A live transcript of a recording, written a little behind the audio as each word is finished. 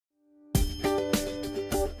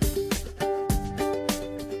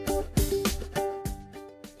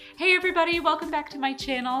everybody, welcome back to my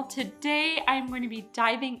channel. Today I'm going to be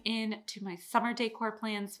diving into my summer decor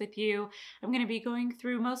plans with you. I'm going to be going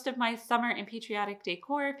through most of my summer and patriotic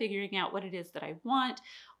decor, figuring out what it is that I want,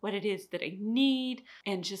 what it is that I need,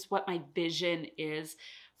 and just what my vision is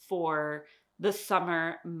for the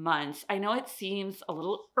summer months. I know it seems a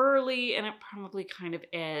little early, and it probably kind of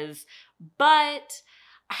is, but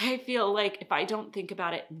I feel like if I don't think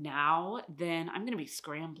about it now, then I'm going to be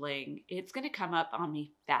scrambling. It's going to come up on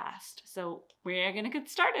me fast. So we're going to get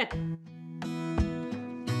started.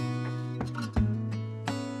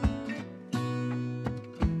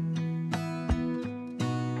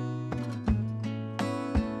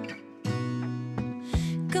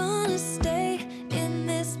 Gonna stay in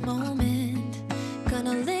this moment.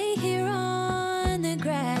 Gonna lay here on the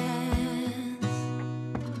grass.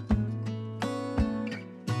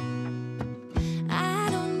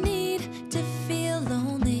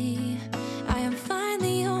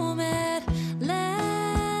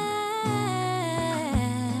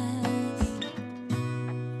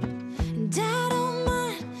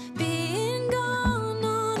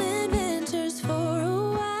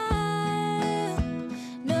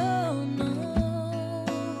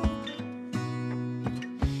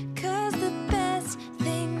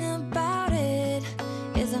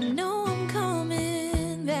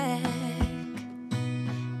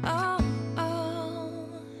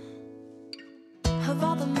 Of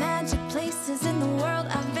all the magic places in the world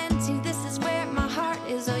I've been to, this is where my heart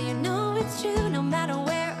is. Oh, you know it's true. No matter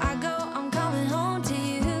where I go, I'm coming home to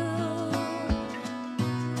you.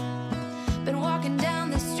 Been walking down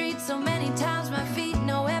the street so many times, my feet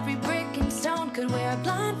know every brick and stone. Could wear a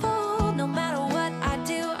blindfold. No matter what I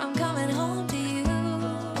do, I'm coming home to you.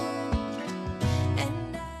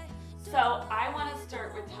 And So I want to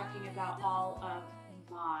start with talking about all of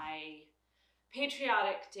my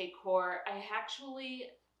patriotic decor. I actually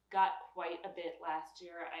got quite a bit last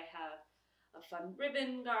year. I have a fun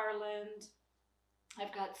ribbon garland.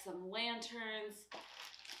 I've got some lanterns,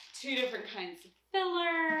 2 different kinds of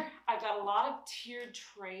filler. I've got a lot of tiered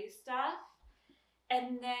tray stuff.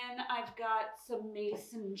 And then I've got some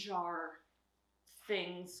mason jar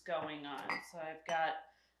things going on. So I've got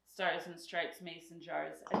stars and stripes mason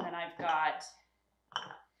jars. And then I've got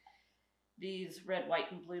these red,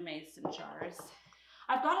 white, and blue mason jars.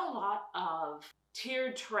 I've got a lot of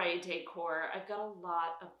tiered tray decor. I've got a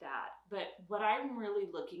lot of that. But what I'm really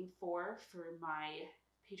looking for my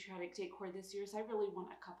patriotic decor this year is I really want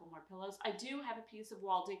a couple more pillows. I do have a piece of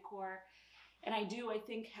wall decor, and I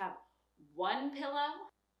think, have 1 pillow.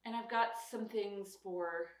 And I've got some things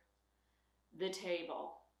for the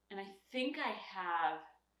table. And I think I have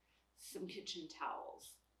some kitchen towels.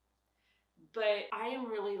 But I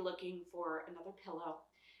am really looking for another pillow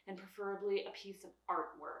and preferably a piece of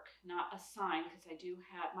artwork, not a sign, because I do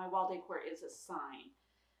have, my wall decor is a sign,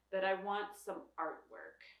 but I want some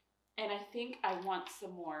artwork. And I think I want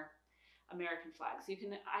some more American flags.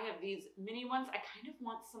 I have these mini ones. I kind of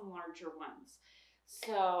want some larger ones.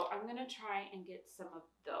 So I'm going to try and get some of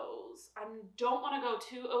those. I don't want to go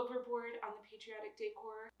too overboard on the patriotic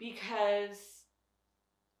decor because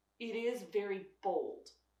it is very bold.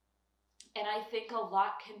 And I think a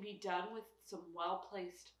lot can be done with some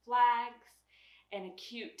well-placed flags and a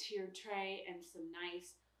cute tiered tray and some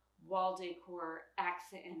nice wall decor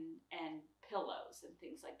accent and pillows and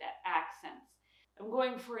things like that, accents. I'm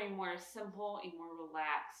going for a more simple, a more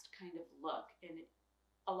relaxed kind of look, and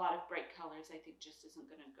a lot of bright colors I think just isn't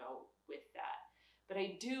going to go with that. But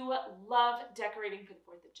I do love decorating for the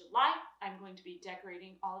 4th of July. I'm going to be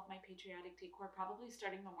decorating all of my patriotic decor probably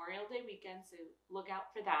starting Memorial Day weekend, so look out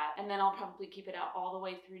for that. And then I'll probably keep it out all the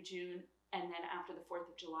way through June, and then after the 4th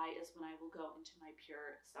of July is when I will go into my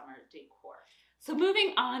pure summer decor. So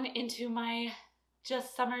moving on into my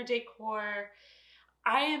just summer decor,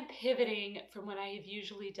 I am pivoting from what I have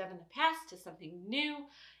usually done in the past to something new.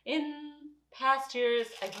 In past years,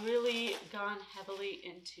 I've really gone heavily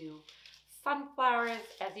into sunflowers,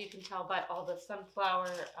 as you can tell by all the sunflower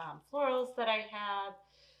florals that I have.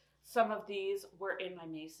 Some of these were in my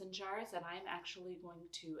mason jars, and I'm actually going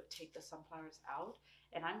to take the sunflowers out,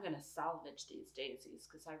 and I'm going to salvage these daisies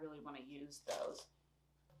because I really want to use those.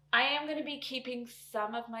 I am going to be keeping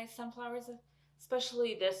some of my sunflowers,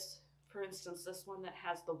 especially this, for instance, this one that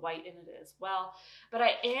has the white in it as well. But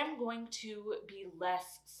I am going to be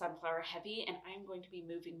less sunflower heavy, and I'm going to be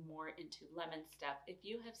moving more into lemon stuff. If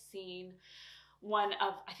you have seen one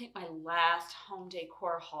of, I think, my last home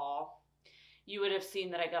decor haul, you would have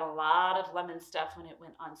seen that I got a lot of lemon stuff when it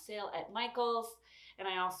went on sale at Michael's. And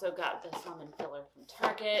I also got this lemon filler from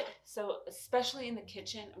Target. So especially in the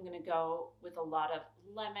kitchen, I'm going to go with a lot of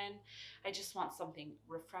lemon. I just want something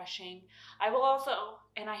refreshing. I will also,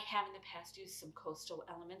 and I have in the past, used some coastal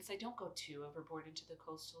elements. I don't go too overboard into the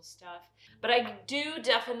coastal stuff, but I do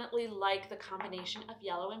definitely like the combination of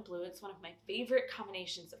yellow and blue. It's one of my favorite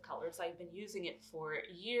combinations of colors. I've been using it for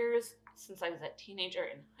years, since I was a teenager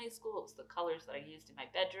in high school. It was the colors that I used in my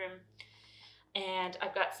bedroom. And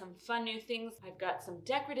I've got some fun new things. I've got some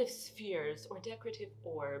decorative spheres or decorative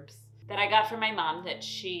orbs that I got from my mom that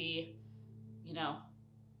she, you know,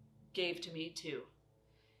 gave to me to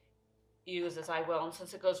use as I will. And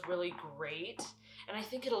since it goes really great, and I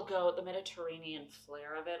think it'll go, the Mediterranean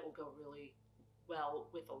flair of it will go really well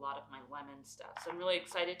with a lot of my lemon stuff. So I'm really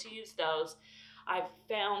excited to use those. I've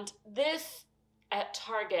found this at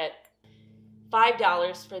Target,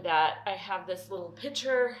 $5 for that. I have this little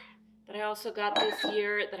pitcher that I also got this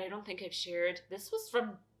year that I don't think I've shared. This was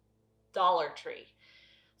from Dollar Tree.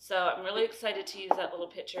 So I'm really excited to use that little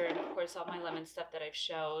pitcher, and of course all my lemon stuff that I've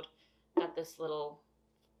showed. Got this little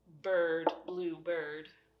bird, blue bird.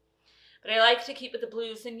 But I like to keep with the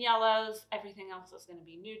blues and yellows. Everything else is going to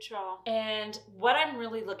be neutral. And what I'm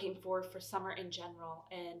really looking for summer in general,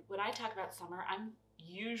 and when I talk about summer, I'm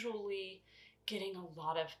usually getting a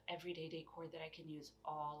lot of everyday decor that I can use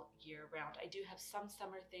all year round. I do have some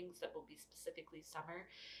summer things that will be specifically summer,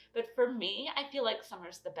 but for me, I feel like summer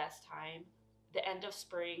is the best time. The end of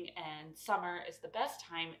spring and summer is the best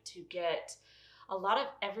time to get a lot of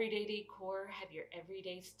everyday decor, have your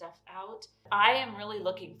everyday stuff out. I am really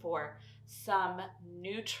looking for some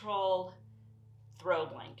neutral throw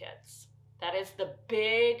blankets. That is the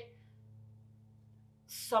big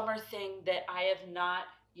summer thing that I have not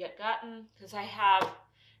yet gotten, because I have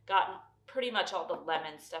gotten pretty much all the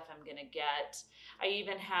lemon stuff I'm gonna get. I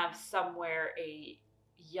even have somewhere a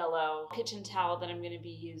yellow kitchen towel that I'm gonna be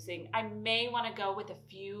using. I may wanna go with a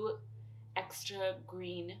few extra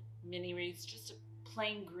green mini wreaths, just a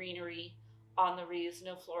plain greenery on the wreaths,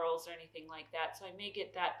 no florals or anything like that. So I may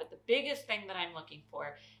get that, but the biggest thing that I'm looking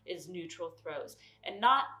for is neutral throws, and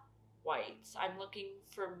not whites. I'm looking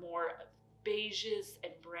for more beiges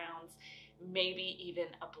and browns, maybe even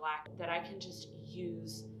a black that I can just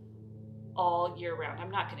use all year round. I'm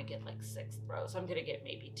not going to get like 6 throws. I'm going to get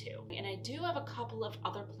maybe 2. And I do have a couple of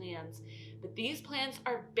other plans, but these plans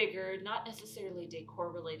are bigger, not necessarily decor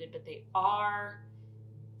related, but they are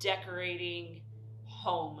decorating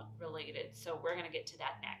home related. So we're going to get to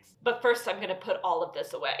that next. But first, I'm going to put all of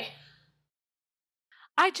this away.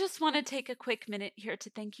 I just want to take a quick minute here to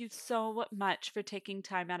thank you so much for taking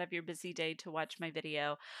time out of your busy day to watch my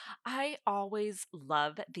video. I always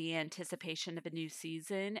love the anticipation of a new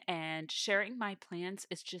season, and sharing my plans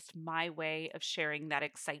is just my way of sharing that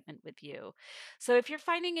excitement with you. So if you're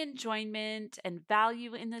finding enjoyment and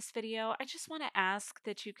value in this video, I just want to ask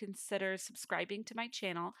that you consider subscribing to my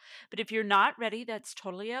channel. But if you're not ready, that's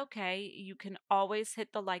totally okay. You can always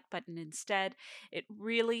hit the like button instead. It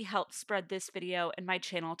really helps spread this video and my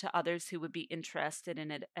channel to others who would be interested in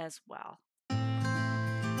it as well.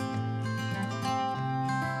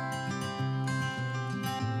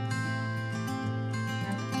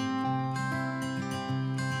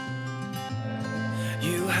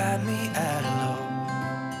 You had me at hello,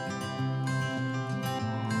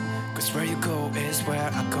 'cause where you go is where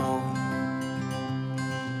I go.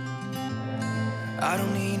 I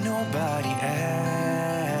don't need nobody else.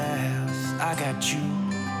 I got you.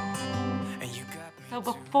 So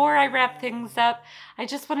before I wrap things up, I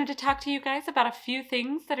just wanted to talk to you guys about a few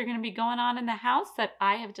things that are going to be going on in the house that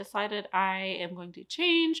I have decided I am going to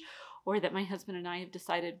change, or that my husband and I have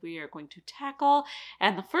decided we are going to tackle.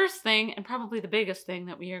 And the first thing, and probably the biggest thing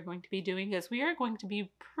that we are going to be doing, is we are going to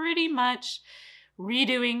be pretty much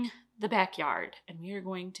redoing the backyard. And we are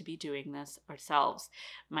going to be doing this ourselves.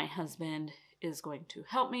 My husband is going to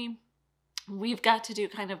help me. We've got to do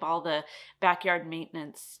kind of all the backyard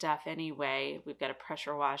maintenance stuff anyway. We've got a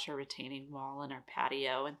pressure washer, retaining wall in our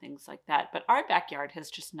patio and things like that. But our backyard has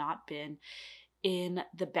just not been in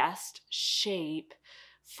the best shape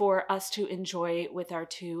for us to enjoy with our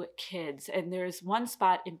 2 kids. And there's one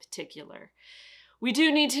spot in particular. We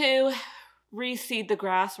do need to reseed the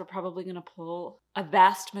grass. We're probably going to pull a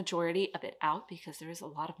vast majority of it out because there is a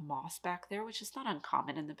lot of moss back there, which is not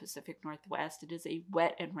uncommon in the Pacific Northwest. It is a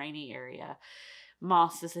wet and rainy area.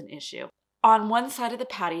 Moss is an issue. On one side of the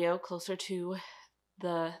patio, closer to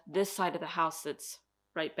this side of the house that's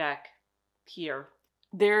right back here,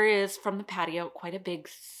 there is, from the patio, quite a big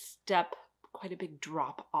step quite a big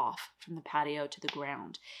drop off from the patio to the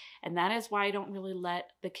ground. And that is why I don't really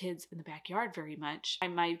let the kids in the backyard very much.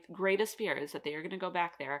 My greatest fear is that they are going to go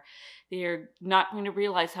back there. They are not going to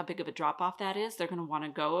realize how big of a drop off that is. They're going to want to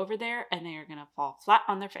go over there and they are going to fall flat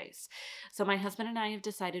on their face. So my husband and I have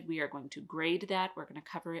decided we are going to grade that. We're going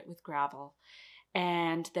to cover it with gravel.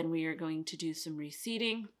 And then we are going to do some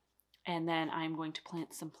reseeding. And then I'm going to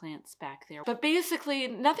plant some plants back there. But basically,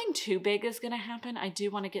 nothing too big is going to happen. I do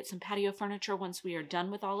want to get some patio furniture once we are done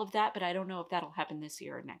with all of that, but I don't know if that'll happen this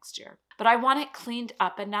year or next year. But I want it cleaned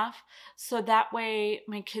up enough so that way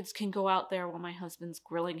my kids can go out there while my husband's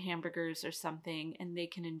grilling hamburgers or something and they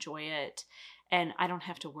can enjoy it. And I don't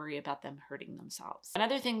have to worry about them hurting themselves.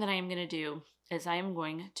 Another thing that I am going to do is I am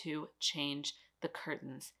going to change the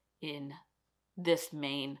curtains in this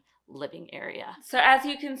main living area. So as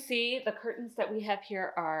you can see, the curtains that we have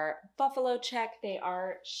here are buffalo check. They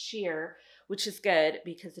are sheer, which is good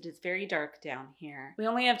because it is very dark down here. We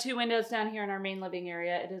only have 2 windows down here in our main living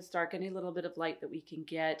area. It is dark. Any little bit of light that we can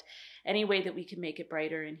get, any way that we can make it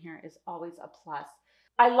brighter in here is always a plus.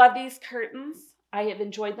 I love these curtains. I have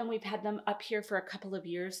enjoyed them. We've had them up here for a couple of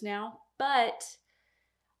years now, but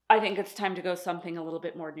I think it's time to go something a little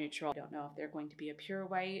bit more neutral. I don't know if they're going to be a pure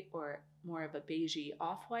white or more of a beigey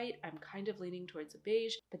off-white. I'm kind of leaning towards a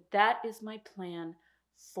beige, but that is my plan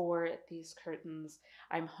for these curtains.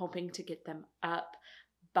 I'm hoping to get them up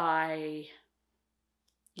by,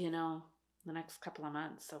 the next couple of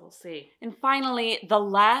months, so we'll see. And finally, the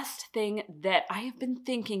last thing that I have been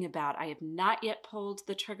thinking about, I have not yet pulled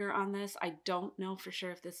the trigger on this. I don't know for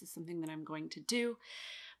sure if this is something that I'm going to do,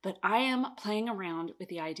 but I am playing around with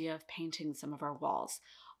the idea of painting some of our walls.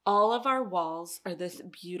 All of our walls are this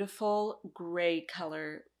beautiful gray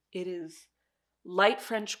color. It is light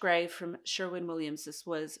French gray from Sherwin-Williams. This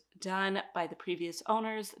was done by the previous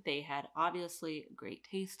owners. They had obviously great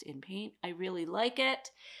taste in paint. I really like it.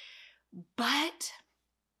 But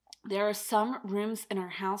there are some rooms in our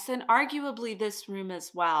house, and arguably this room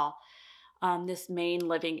as well, this main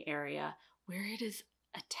living area, where it is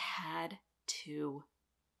a tad too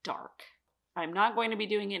dark. I'm not going to be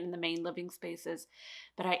doing it in the main living spaces,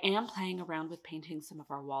 but I am playing around with painting some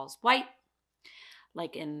of our walls white,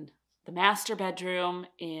 like in the master bedroom,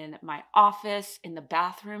 in my office, in the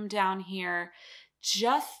bathroom down here.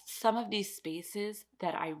 Just some of these spaces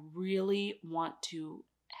that I really want to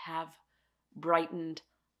have brightened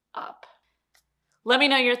up. Let me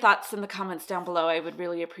know your thoughts in the comments down below. I would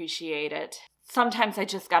really appreciate it. Sometimes I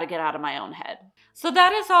just got to get out of my own head. So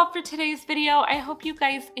that is all for today's video. I hope you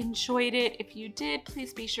guys enjoyed it. If you did,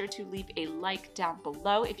 please be sure to leave a like down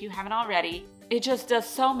below if you haven't already. It just does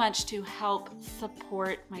so much to help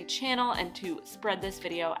support my channel and to spread this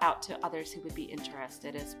video out to others who would be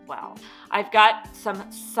interested as well. I've got some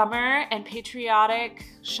summer and patriotic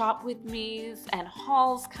shop with me's and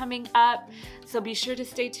hauls coming up, so be sure to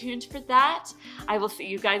stay tuned for that. I will see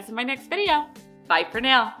you guys in my next video. Bye for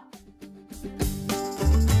now.